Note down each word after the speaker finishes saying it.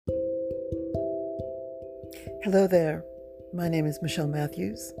Hello there. My name is Michelle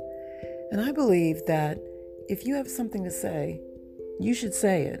Matthews, and I believe that if you have something to say, you should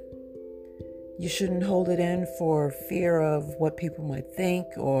say it. You shouldn't hold it in for fear of what people might think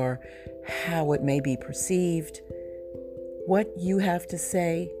or how it may be perceived. What you have to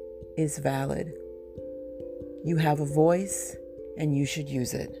say is valid. You have a voice, and you should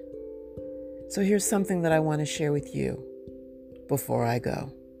use it. So here's something that I want to share with you before I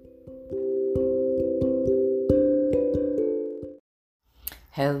go.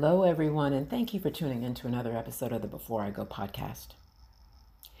 Hello, everyone, and thank you for tuning in to another episode of the Before I Go podcast.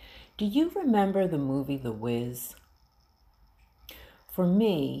 Do you remember the movie The Wiz? For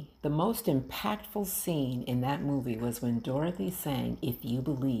me, the most impactful scene in that movie was when Dorothy sang If You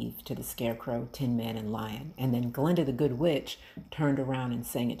Believe to the Scarecrow, Tin Man, and Lion, and then Glinda the Good Witch turned around and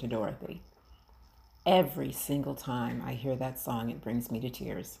sang it to Dorothy. Every single time I hear that song, it brings me to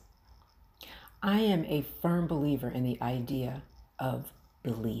tears. I am a firm believer in the idea of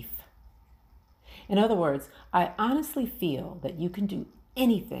belief. In other words, I honestly feel that you can do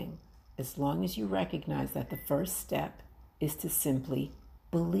anything as long as you recognize that the first step is to simply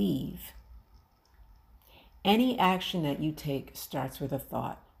believe. Any action that you take starts with a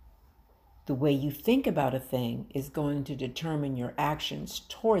thought. The way you think about a thing is going to determine your actions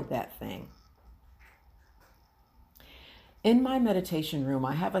toward that thing. In my meditation room,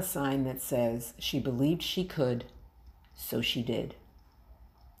 I have a sign that says, "She believed she could, so she did."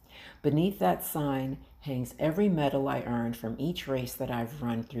 Beneath that sign hangs every medal I earned from each race that I've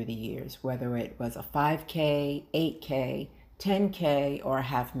run through the years, whether it was a 5K, 8K, 10K, or a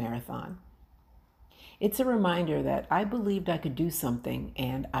half marathon. It's a reminder that I believed I could do something,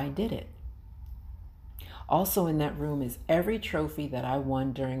 and I did it. Also in that room is every trophy that I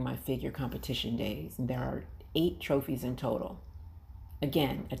won during my figure competition days, and there are 8 trophies in total.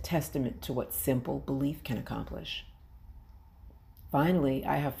 Again, a testament to what simple belief can accomplish. Finally,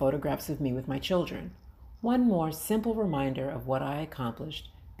 I have photographs of me with my children. One more simple reminder of what I accomplished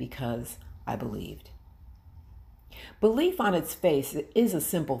because I believed. Belief on its face is a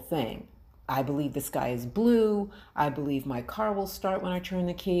simple thing. I believe the sky is blue. I believe my car will start when I turn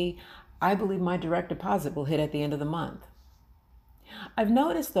the key. I believe my direct deposit will hit at the end of the month. I've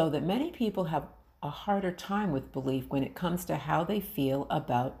noticed, though, that many people have a harder time with belief when it comes to how they feel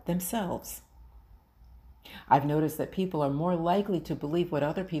about themselves. I've noticed that people are more likely to believe what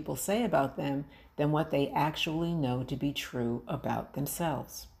other people say about them than what they actually know to be true about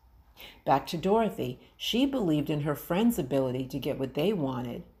themselves. Back to Dorothy, she believed in her friends' ability to get what they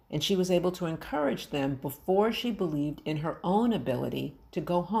wanted, and she was able to encourage them before she believed in her own ability to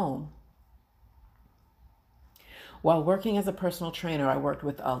go home. While working as a personal trainer, I worked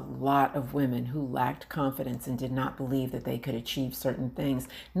with a lot of women who lacked confidence and did not believe that they could achieve certain things,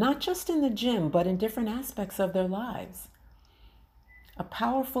 not just in the gym, but in different aspects of their lives. A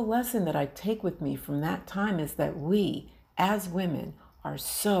powerful lesson that I take with me from that time is that we, as women, are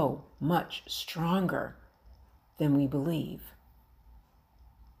so much stronger than we believe.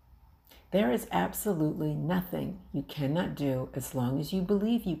 There is absolutely nothing you cannot do as long as you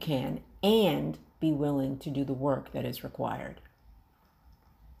believe you can and be willing to do the work that is required.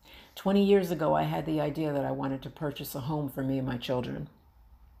 20 years ago, I had the idea that I wanted to purchase a home for me and my children.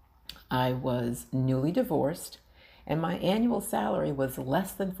 I was newly divorced, and my annual salary was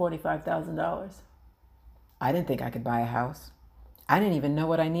less than $45,000. I didn't think I could buy a house. I didn't even know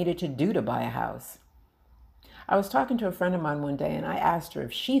what I needed to do to buy a house. I was talking to a friend of mine one day, and I asked her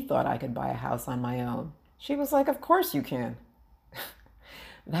if she thought I could buy a house on my own. She was like, "Of course you can."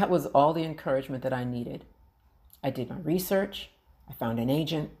 That was all the encouragement that I needed. I did my research, I found an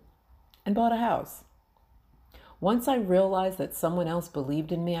agent, and bought a house. Once I realized that someone else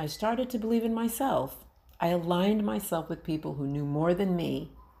believed in me, I started to believe in myself. I aligned myself with people who knew more than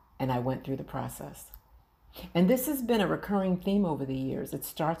me, and I went through the process. And this has been a recurring theme over the years. It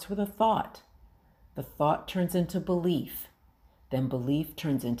starts with a thought. The thought turns into belief. Then belief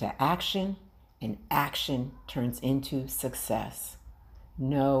turns into action, and action turns into success.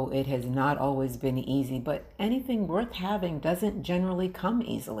 No, it has not always been easy, but anything worth having doesn't generally come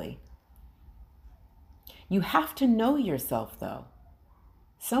easily. You have to know yourself, though.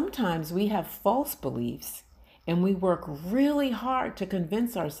 Sometimes we have false beliefs, and we work really hard to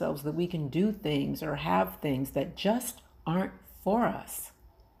convince ourselves that we can do things or have things that just aren't for us.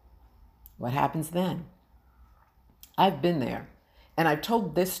 What happens then? I've been there, and I've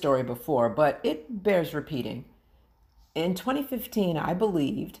told this story before, but it bears repeating. In 2015, I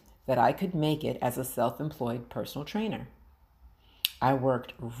believed that I could make it as a self-employed personal trainer. I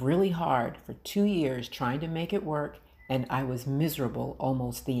worked really hard for 2 years trying to make it work, and I was miserable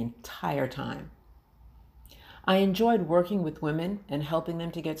almost the entire time. I enjoyed working with women and helping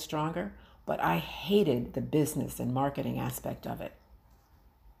them to get stronger, but I hated the business and marketing aspect of it.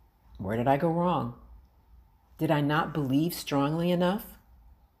 Where did I go wrong? Did I not believe strongly enough?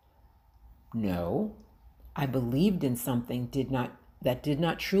 No, I believed in something that did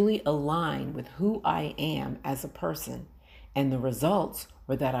not truly align with who I am as a person, and the results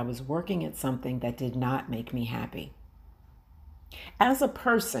were that I was working at something that did not make me happy. As a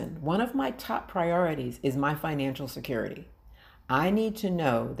person, one of my top priorities is my financial security. I need to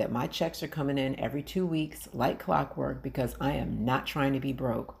know that my checks are coming in every 2 weeks like clockwork because I am not trying to be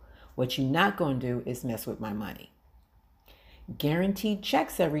broke. What you're not going to do is mess with my money. Guaranteed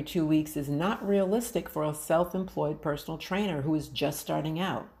checks every 2 weeks is not realistic for a self-employed personal trainer who is just starting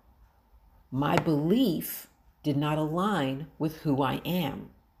out. My belief did not align with who I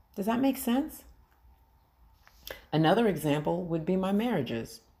am. Does that make sense? Another example would be my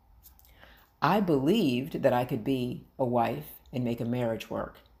marriages. I believed that I could be a wife and make a marriage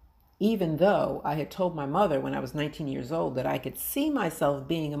work, even though I had told my mother when I was 19 years old that I could see myself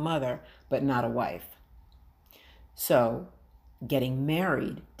being a mother, but not a wife. So, getting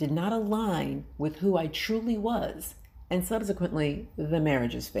married did not align with who I truly was, and subsequently, the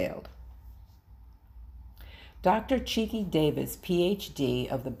marriages failed. Dr. Chiki Davis, PhD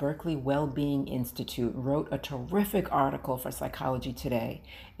of the Berkeley Wellbeing Institute, wrote a terrific article for Psychology Today.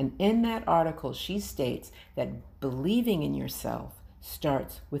 And in that article, she states that believing in yourself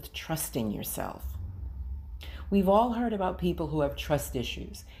starts with trusting yourself. We've all heard about people who have trust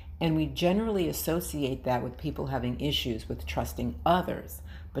issues, and we generally associate that with people having issues with trusting others.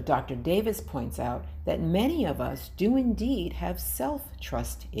 But Dr. Davis points out that many of us do indeed have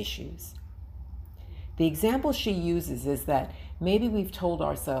self-trust issues. The example she uses is that maybe we've told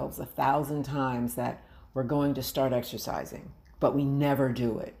ourselves 1,000 times that we're going to start exercising, but we never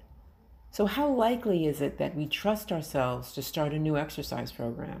do it. So how likely is it that we trust ourselves to start a new exercise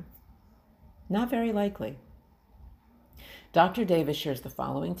program? Not very likely. Dr. Davis shares the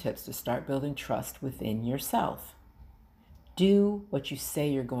following tips to start building trust within yourself. Do what you say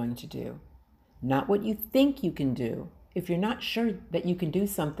you're going to do, not what you think you can do. If you're not sure that you can do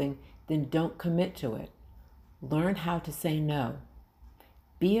something, then don't commit to it. Learn how to say no.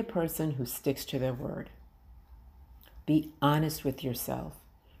 Be a person who sticks to their word. Be honest with yourself.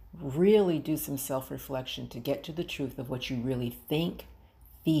 Really do some self-reflection to get to the truth of what you really think,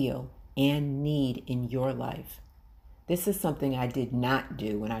 feel, and need in your life. This is something I did not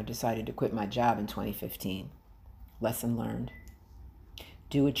do when I decided to quit my job in 2015. Lesson learned.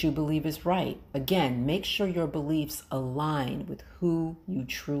 Do what you believe is right. Again, make sure your beliefs align with who you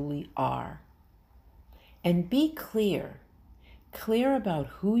truly are. And be clear about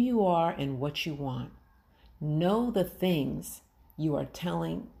who you are and what you want. Know the things you are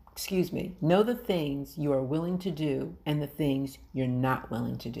willing to do and the things you're not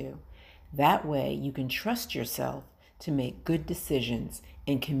willing to do. That way you can trust yourself to make good decisions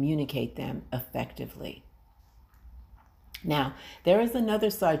and communicate them effectively. Now, there is another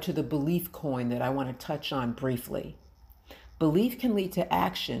side to the belief coin that I want to touch on briefly. Belief can lead to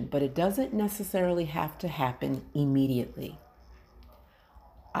action, but it doesn't necessarily have to happen immediately.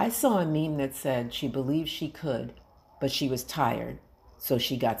 I saw a meme that said she believed she could, but she was tired, so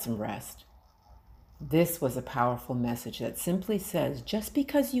she got some rest. This was a powerful message that simply says, just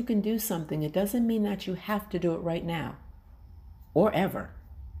because you can do something, it doesn't mean that you have to do it right now, or ever.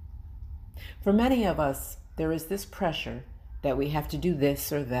 For many of us, there is this pressure that we have to do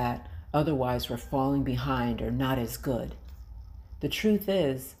this or that, otherwise we're falling behind or not as good. The truth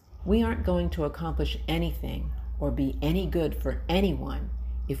is, we aren't going to accomplish anything or be any good for anyone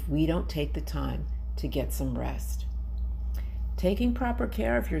if we don't take the time to get some rest. Taking proper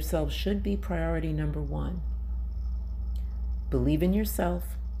care of yourself should be priority number one. Believe in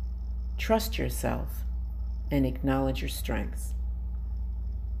yourself, trust yourself, and acknowledge your strengths.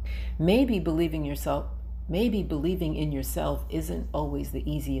 Maybe believing in yourself isn't always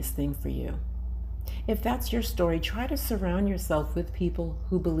the easiest thing for you. If that's your story, try to surround yourself with people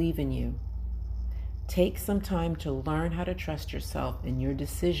who believe in you. Take some time to learn how to trust yourself in your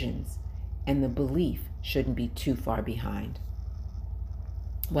decisions, and the belief shouldn't be too far behind.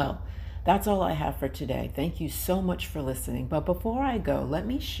 Well, that's all I have for today. Thank you so much for listening. But before I go, let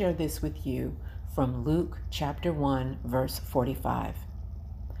me share this with you from Luke chapter 1, verse 45.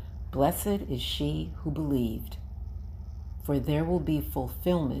 Blessed is she who believed, for there will be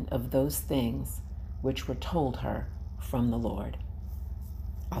fulfillment of those things which were told her from the Lord.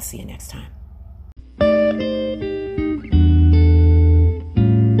 I'll see you next time.